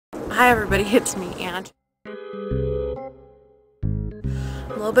Hi everybody, it's me, and I'm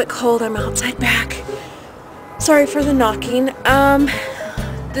a little bit cold. I'm outside back. Sorry for the knocking.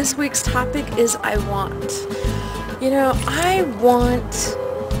 This week's topic is I want. I want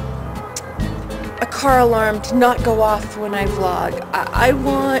a car alarm to not go off when I vlog. I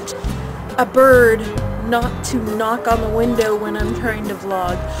want a bird not to knock on the window when I'm trying to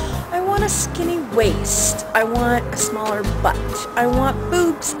vlog. I want a skinny waist. I want a smaller butt. I want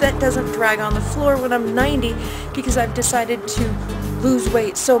boobs that doesn't drag on the floor when I'm 90 because I've decided to lose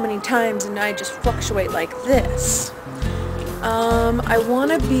weight so many times and I just fluctuate like this. I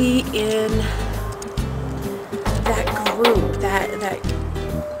want to be in that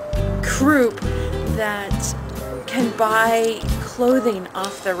group that can buy clothing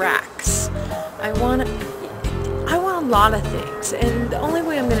off the racks. I want a lot of things, and the only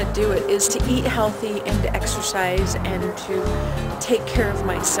way I'm going to do it is to eat healthy and to exercise and to take care of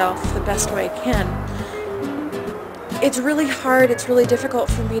myself the best way I can. It's really hard, it's really difficult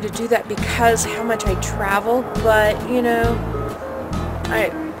for me to do that because how much I travel, but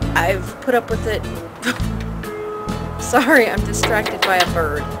I've put up with it. Sorry, I'm distracted by a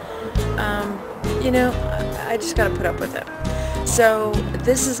bird. I just gotta put up with it. So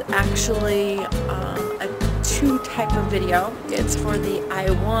this is actually a two-type of video. It's for the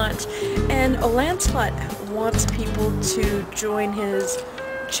I want, and Lancelot wants people to join his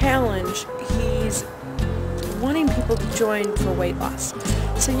challenge. He's wanting people to join for weight loss.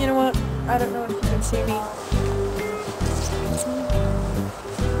 So you know what? I don't know if you can see me.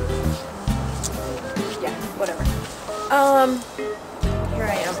 Yeah, whatever. Here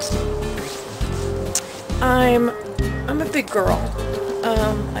I am. I'm a big girl.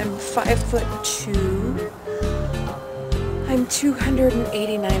 I'm 5'2". I'm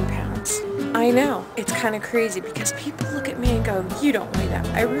 289 pounds. I know, it's kind of crazy because people look at me and go, you don't weigh that.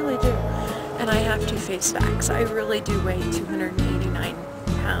 I really do. And I have to face facts. I really do weigh 289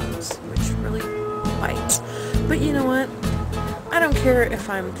 pounds, which really bites. But you know what? I don't care if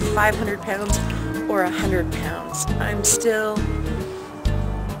I'm 500 pounds or 100 pounds. I'm still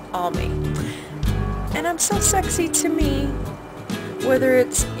all me. And I'm so sexy to me, whether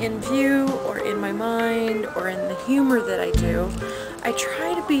it's in view or in my mind or in the humor that I do. I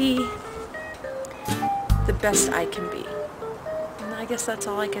try to be the best I can be. And I guess that's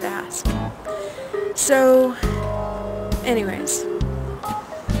all I could ask. So, anyways,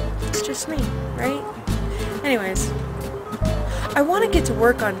 it's just me, right? Anyways, I want to get to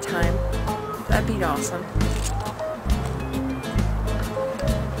work on time. That'd be awesome.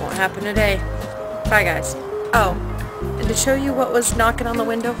 Won't happen today. Bye, guys. Oh, and to show you what was knocking on the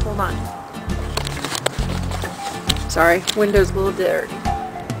window, hold on. Sorry, window's a little dirty.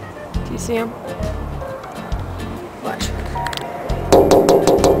 Do you see him? Watch.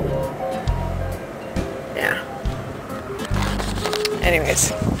 Yeah.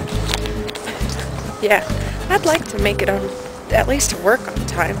 Anyways. Yeah, I'd like to make it on, at least to work on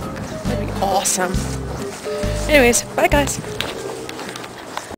time. That'd be awesome. Anyways, bye guys.